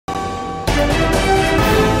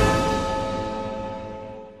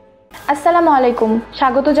আসসালামু আলাইকুম,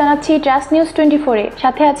 স্বাগত জানাচ্ছি ট্রাস্ট নিউজ 24-এ।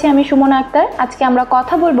 সাথে আছি আমি সুমনা আক্তার। আজকে আমরা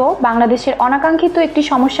কথা বলবো বাংলাদেশের অনাকাঙ্ক্ষিত একটি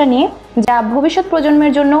সমস্যা নিয়ে, যা ভবিষ্যৎ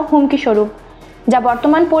প্রজন্মের জন্য হুমকি স্বরূপ, যা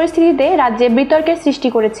বর্তমান পরিস্থিতিতে রাজ্যে বিতর্কের সৃষ্টি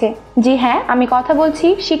করেছে। জি হ্যাঁ, আমি কথা বলছি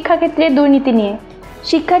শিক্ষাক্ষেত্রে দুর্নীতি নিয়ে।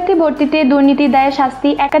 শিক্ষার্থী ভর্তিতে দুর্নীতির দায়ে শাস্তি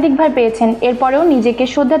একাধিকবার পেয়েছেন, এরপরেও নিজেকে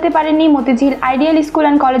শোধরাতে পারেননি মতিঝিল আইডিয়াল স্কুল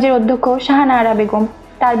অ্যান্ড কলেজের অধ্যক্ষ শাহানারা বেগম।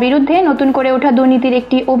 তার বিরুদ্ধে নতুন করে ওঠা দুর্নীতির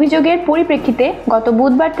একটি অভিযোগের পরিপ্রেক্ষিতে গত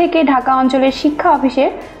বুধবার থেকে ঢাকা অঞ্চলের শিক্ষা অফিসের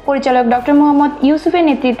পরিচালক ডক্টর মোহাম্মদ ইউসুফের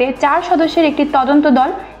নেতৃত্বে 4 সদস্যের একটি তদন্ত দল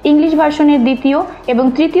ইংলিশ ভার্সনের 2য় এবং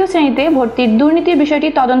 3য় শ্রেণীতে ভর্তির দুর্নীতির বিষয়টি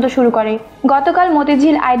তদন্ত শুরু করে। গতকাল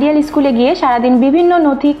মতিঝিল আইডিয়াল স্কুলে গিয়ে সারাদিন বিভিন্ন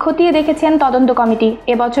নথি খতিয়ে দেখেছেন তদন্ত কমিটি।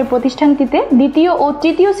 এবছর প্রতিষ্ঠানটিতে 2য় ও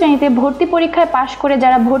 3য় শ্রেণীতে ভর্তি পরীক্ষায় পাশ করে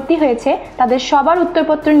যারা ভর্তি হয়েছে তাদের সবার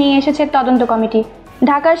উত্তরপত্র নিয়ে এসেছে তদন্ত কমিটি।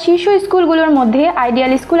 ঢাকার শীর্ষ স্কুলগুলোর মধ্যে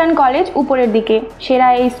আইডিয়াল স্কুল অ্যান্ড কলেজ উপরের দিকে। সেরা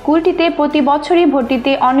এই স্কুলটিতে প্রতি বছরই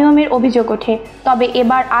ভর্তিতে অনিয়মের অভিযোগ ওঠে, তবে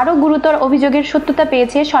এবার আরও গুরুতর অভিযোগের সত্যতা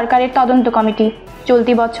পেয়েছে সরকারের তদন্ত কমিটি।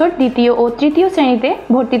 চলতি বছর 2য় ও 3য় শ্রেণীতে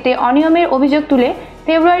ভর্তিতে অনিয়মের অভিযোগ তুলে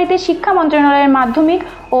ফেব্রুয়ারিতে শিক্ষা মন্ত্রণালয়ের মাধ্যমিক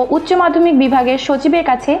ও উচ্চ মাধ্যমিক বিভাগের সচিবের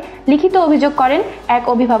কাছে লিখিত অভিযোগ করেন এক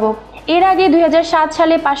অভিভাবক। এর আগে 2007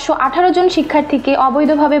 সালে 518 জন শিক্ষার্থীকে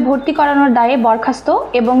অবৈধভাবে ভর্তি করানোর দায়ে বরখাস্ত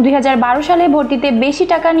এবং 2012 সালে ভর্তিতে বেশি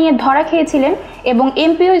টাকা নিয়ে ধরা খেয়েছিলেন এবং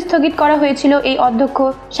এমপিও স্থগিত করা হয়েছিল এই অধ্যক্ষ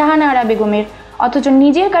শাহানারা বেগমের। অথচ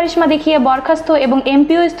নিজের কারিশমা দেখিয়ে বরখাস্ত এবং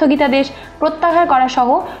এমপিও স্থগিতাদেশ প্রত্যাহার করা সহ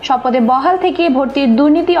শপথে বহাল থেকে ভর্তির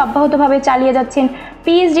দুর্নীতি অব্যাহতভাবে চালিয়ে যাচ্ছেন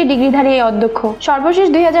পিএইচডি ডিগ্রিধারী এই অধ্যক্ষ। সর্বশেষ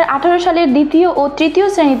 2018 সালের 2য় ও 3য়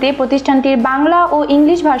শ্রেণীতে প্রতিষ্ঠানটির বাংলা ও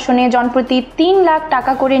ইংলিশ ভার্সনে জনপ্রতি 3 লাখ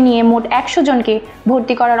টাকা করে নিয়ে মোট 100 জনকে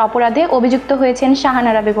ভর্তি করার অপরাধে অভিযুক্ত হয়েছেন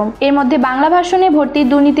শাহানারা বেগম। এর মধ্যে বাংলা ভার্সনে ভর্তির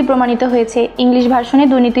দুর্নীতি প্রমাণিত হয়েছে। ইংলিশ ভার্সনে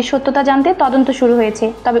দুর্নীতির সত্যতা জানতে তদন্ত শুরু হয়েছে।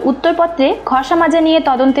 তবে উত্তরপত্রে ঘষা মাজা নিয়ে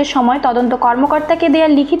তদন্তের সময় তদন্ত কর্মকর্তাকে দেওয়া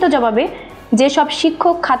লিখিত জবাবে যেসব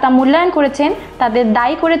শিক্ষক খাতা মূল্যায়ন করেছেন তাদের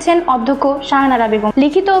দায়ী করেছেন অধ্যক্ষ শাহানারা বেগম।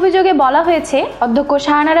 লিখিত অভিযোগে বলা হয়েছে, অধ্যক্ষ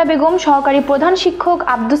শাহানারা বেগম সহকারী প্রধান শিক্ষক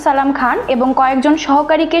আব্দুস সালাম খান এবং কয়েকজন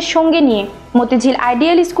সহকারীকে সঙ্গে নিয়ে মতিঝিল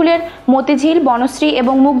আইডিয়াল স্কুলের মতিঝিল, বনশ্রী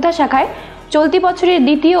এবং মুগ্ধা শাখায় চলতি বছরের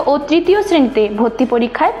 2য় ও 3য় শ্রেণীতে ভর্তি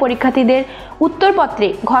পরীক্ষায় পরীক্ষার্থীদের উত্তরপত্রে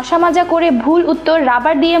ঘষা মাজা করে ভুল উত্তর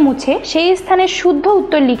রাবার দিয়ে মুছে সেই স্থানে শুদ্ধ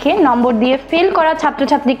উত্তর লিখে নম্বর দিয়ে ফেল করা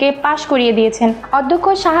ছাত্রছাত্রীকে পাশ করিয়ে দিয়েছেন। অধ্যক্ষ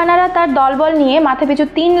শাহানারা তার দলবল নিয়ে মাথাপিছু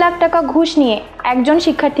 3 লাখ টাকা ঘুষ নিয়ে একজন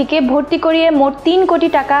শিক্ষার্থীকে ভর্তি করিয়ে মোট 3 কোটি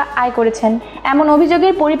টাকা আয় করেছেন। এমন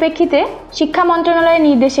অভিযোগের পরিপ্রেক্ষিতে শিক্ষা মন্ত্রণালয়ের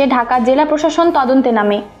নির্দেশে ঢাকা জেলা প্রশাসন তদন্তে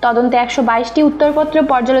নামে। তদন্তে 122টি উত্তরপত্র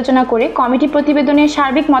পর্যালোচনা করে কমিটি প্রতিবেদনের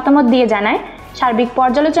সার্বিক মতামত দিয়ে জানায়, সার্বিক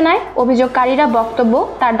পর্যালোচনায় অভিযোগকারীরা বক্তব্য,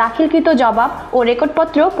 তার দাখিলকৃত জবাব ও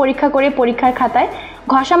রেকর্ডপত্র পরীক্ষা করে পরীক্ষার খাতায়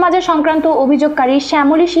ঘষা মাজা সংক্রান্ত অভিযোগকারী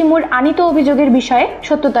শ্যামলী শিমুর আনীত অভিযোগের বিষয়ে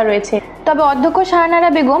সত্যতা রয়েছে। তবে অধ্যক্ষ শাহানারা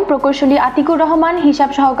বেগম, প্রকৌশলী আতিকুর রহমান, হিসাব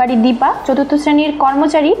সহকারী দীপা, 4র্থ শ্রেণীর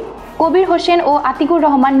কর্মচারী কবির হোসেন ও আতিকুর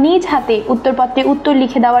রহমান নিজ হাতে উত্তরপত্রে উত্তর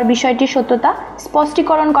লিখে দেওয়ার বিষয়টির সত্যতা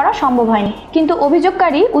স্পষ্টীকরণ করা সম্ভব হয়নি। কিন্তু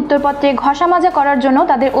অভিযোগকারী উত্তরপত্রে ঘষা মাজা করার জন্য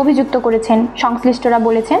তাদের অভিযুক্ত করেছেন। সংশ্লিষ্টরা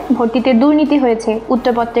বলেছেন, ভর্তিতে দুর্নীতি হয়েছে,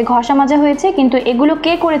 উত্তরপত্রে ঘষা মাজা হয়েছে, কিন্তু এগুলো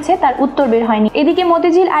কে করেছে তার উত্তর বের হয়নি। এদিকে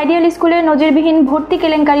মতিঝিল আইডিয়াল স্কুলের নজিরবিহীন ভর্তি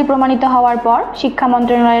কেলেঙ্কারি প্রমাণিত হওয়ার পর শিক্ষা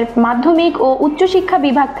মন্ত্রণালয়ের মাধ্যমিক ও উচ্চশিক্ষা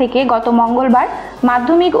বিভাগ থেকে গত মঙ্গলবার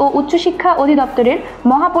মাধ্যমিক ও উচ্চশিক্ষা অধিদপ্তরের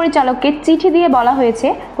মহাপরিচালককে চিঠি দিয়ে বলা হয়েছে,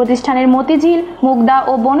 প্রতিষ্ঠানের মতিঝিল, মুগদা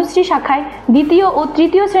ও বনশ্রী শাখায় 2য় ও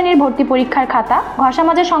 3য় শ্রেণীর ভর্তি পরীক্ষার খাতা ঘষা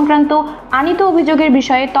মাজা সংক্রান্ত আনীত অভিযোগের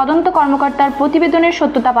বিষয়ে তদন্ত কর্মকর্তার প্রতিবেদনের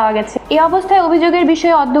সত্যতা পাওয়া গেছে। এই অবস্থায় অভিযোগের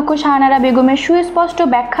বিষয়ে অধ্যক্ষ শাহানারা বেগমের সুস্পষ্ট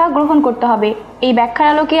ব্যাখ্যা গ্রহণ করতে হবে। এই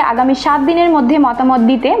ব্যাখ্যার আলোকে আগামী 7 দিনের মধ্যে মতামত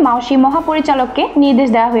দিতে মাওসী মহাপরিচালককে নির্দেশ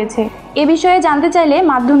দেওয়া হয়েছে। এ বিষয়ে জানতে চাইলে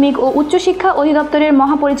মাধ্যমিক ও উচ্চশিক্ষা অধিদপ্তরের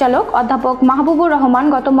মহাপরিচালক অধ্যাপক মাহবুবুর রহমান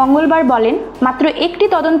গত মঙ্গলবার বলেন, মাত্র একটি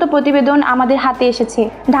তদন্ত প্রতিবেদন আমাদের হাতে এসেছে।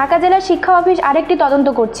 ঢাকা জেলার শিক্ষা অফিস আরেকটি তদন্ত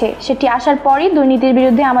করছে, সেটি আসার পরই দুর্নীতির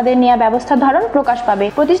বিরুদ্ধে আমাদের নেওয়া ব্যবস্থার ধরন প্রকাশ পাবে।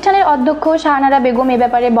 প্রতিষ্ঠানের অধ্যক্ষ শাহানারা বেগম এ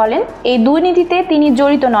ব্যাপারে বলেন, এই দুর্নীতিতে তিনি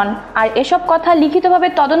জড়িত নন, আর এসব কথা লিখিতভাবে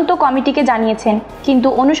তদন্ত কমিটিকে জানিয়েছেন। কিন্তু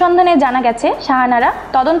অনুসন্ধানে জানা গেছে, শাহানারা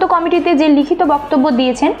তদন্ত কমিটিতে যে লিখিত বক্তব্য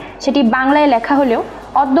দিয়েছেন সেটি বাংলায় লেখা হলেও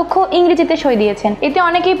অধ্যক্ষ ইংরেজিতে সই দিয়েছেন। এতে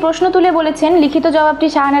অনেকেই প্রশ্ন তুলে বলেছেন, লিখিত জবাবটি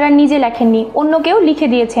শাহানারা নিজে লেখেননি, অন্য কেউ লিখে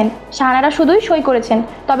দিয়েছেন, শাহানারা শুধুই সই করেছেন।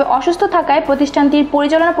 তবে অসুস্থ থাকায় প্রতিষ্ঠানটির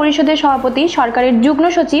পরিচালনা পরিষদের সভাপতি সরকারের যুগ্ম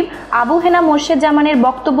সচিব আবু হেনা মোর্শেদ জামানের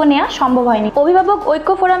বক্তব্য নেওয়া সম্ভব হয়নি। অভিভাবক ঐক্য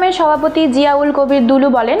ফোরামের সভাপতি জিয়াউল কবির দুলু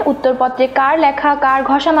বলেন, উত্তরপত্রে কার লেখা কার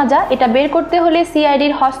ঘষা মাজা এটা বের করতে হলে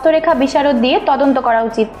সিআইডির হস্তরেখা বিশারদ দিয়ে তদন্ত করা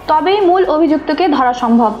উচিত, তবেই মূল অভিযুক্তকে ধরা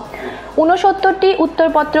সম্ভব। 69টি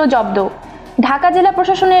উত্তরপত্র জব্দ। ঢাকা জেলা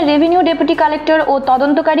প্রশাসনের রেভিনিউ ডেপুটি কালেক্টর ও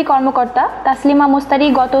তদন্তকারী কর্মকর্তা তাসলিমা মোস্তারি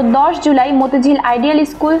গত 10 জুলাই মতিঝিল আইডিয়াল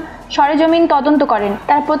স্কুল সরেজমিন তদন্ত করেন।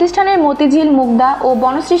 তার প্রতিষ্ঠানের মতিঝিল, মুগদা ও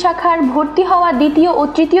বনশ্রী শাখার ভর্তি হওয়া দ্বিতীয় ও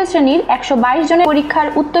তৃতীয় শ্রেণীর 122 জনের পরীক্ষার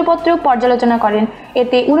উত্তরপত্র পর্যালোচনা করেন।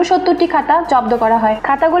 এতে 69টি খাতা জব্দ করা হয়।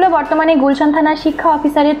 খাতাগুলো বর্তমানে গুলশান থানার শিক্ষা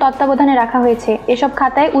অফিসারের তত্ত্বাবধানে রাখা হয়েছে। এসব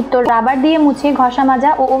খাতায় উত্তর রাবার দিয়ে মুছে ঘষা মাজা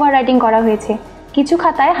ও ওভাররাইটিং করা হয়েছে। কিছু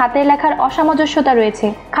খাতায় হাতের লেখার অসামঞ্জস্যতা রয়েছে।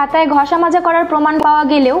 খাতায় ঘষা মাজা করার প্রমাণ পাওয়া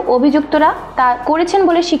গেলেও অভিযুক্তরা তা করেছেন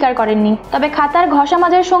বলে স্বীকার করেননি। তবে খাতার ঘষা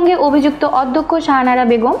মাজার সঙ্গে অভিযুক্ত অধ্যক্ষ শাহনারা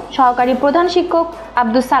বেগম, সহকারী প্রধান শিক্ষক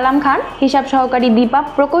আব্দুস সালাম খান, হিসাব সহকারী দীপা,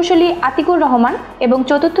 প্রকৌশলী আতিকুর রহমান এবং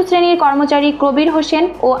চতুর্থ শ্রেণীর কর্মচারী কবির হোসেন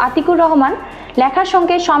ও আতিকুর রহমান লেখার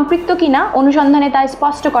সঙ্গে সম্পৃক্ত কিনা অনুসন্ধানে তা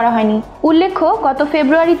স্পষ্ট করা হয়নি। উল্লেখ্য, গত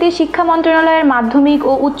ফেব্রুয়ারিতে শিক্ষা মন্ত্রণালয়ের মাধ্যমিক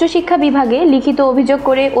ও উচ্চশিক্ষা বিভাগে লিখিত অভিযোগ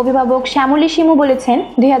করে অভিভাবক শ্যামলী শিমু বলেছেন,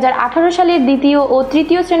 2018 সালের দ্বিতীয় ও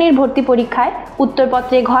তৃতীয় শ্রেণীর ভর্তি পরীক্ষায়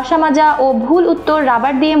উত্তরপত্রে ঘষা মাজা ও ভুল উত্তর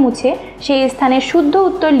রাবার দিয়ে মুছে সেই স্থানে শুদ্ধ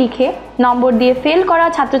উত্তর লিখে নম্বর দিয়ে ফেল করা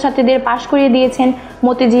ছাত্রছাত্রীদের পাশ করিয়ে দিয়েছেন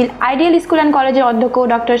মতিঝিল আইডিয়াল স্কুল অ্যান্ড কলেজের অধ্যক্ষ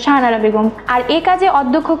ডক্টর শাহনারা বেগম। আর এ কাজে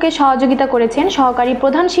অধ্যক্ষকে সহযোগিতা করেছেন সহকারী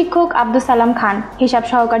প্রধান শিক্ষক আব্দুস সালাম খান, হিসাব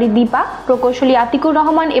সহকারী দীপা, প্রকৌশলী আতিকুর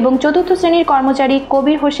রহমান এবং চতুর্থ শ্রেণীর কর্মচারী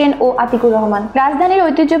কবির হোসেন ও আতিকুর রহমান। রাজধানীর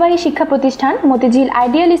ঐতিহ্যবাহী শিক্ষা প্রতিষ্ঠান মতিঝিল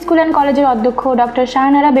আইডিয়াল স্কুল অ্যান্ড কলেজের অধ্যক্ষ ডক্টর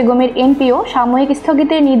শাহনারা বেগমের এনপিও সাময়িক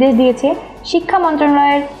স্থগিতের নির্দেশ দিয়েছে শিক্ষা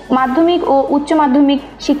মন্ত্রণালয়ের মাধ্যমিক ও উচ্চ মাধ্যমিক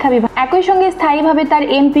শিক্ষা বিভাগ। একই সঙ্গে স্থায়ীভাবে তার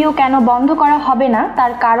এমপিও কেন বন্ধ করা হবে না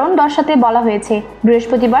তার কারণ দর্শাতে বলা হয়েছে।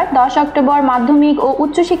 বৃহস্পতিবার 10 অক্টোবর মাধ্যমিক ও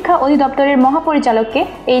উচ্চশিক্ষা অধিদপ্তরের মহাপরিচালককে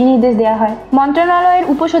এই নির্দেশ দেওয়া হয়। মন্ত্রণালয়ের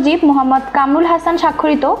উপসচিব মোহাম্মদ কামরুল হাসান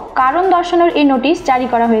স্বাক্ষরিত কারণ দর্শানোর এই নোটিশ জারি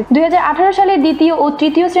করা হয়েছে। 2018 সালের দ্বিতীয় ও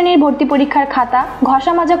তৃতীয় শ্রেণীর ভর্তি পরীক্ষার খাতা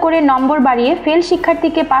ঘষা মাজা করে নম্বর বাড়িয়ে ফেল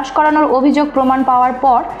শিক্ষার্থীকে পাশ করানোর অভিযোগ প্রমাণ পাওয়ার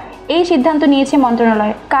পর এই সিদ্ধান্ত নিয়েছে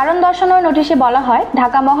মন্ত্রণালয়। কারণ দর্শানোর নোটিশে বলা হয়,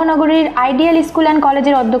 ঢাকা মহানগরীর আইডিয়াল স্কুল অ্যান্ড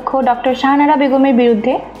কলেজের অধ্যক্ষ ডক্টর শাহনারা বেগমের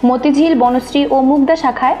বিরুদ্ধে মতিঝিল, বনশ্রী ও মুগদা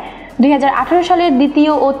শাখায় 2018 সালের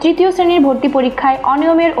দ্বিতীয় ও তৃতীয় শ্রেণীর ভর্তি পরীক্ষায়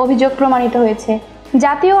অনিয়মের অভিযোগ প্রমাণিত হয়েছে।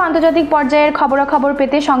 জাতীয় ও আন্তর্জাতিক পর্যায়ের খবরাখবর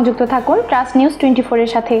পেতে সংযুক্ত থাকুন ট্রাস্ট নিউজ 24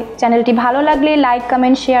 এর সাথে। চ্যানেলটি ভালো লাগলে লাইক,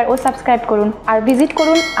 কমেন্ট, শেয়ার ও সাবস্ক্রাইব করুন। আর ভিজিট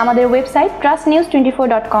করুন আমাদের ওয়েবসাইট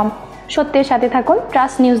trustnews24.com। সত্যের সাথে থাকুন,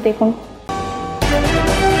 ট্রাস্ট নিউজ দেখুন।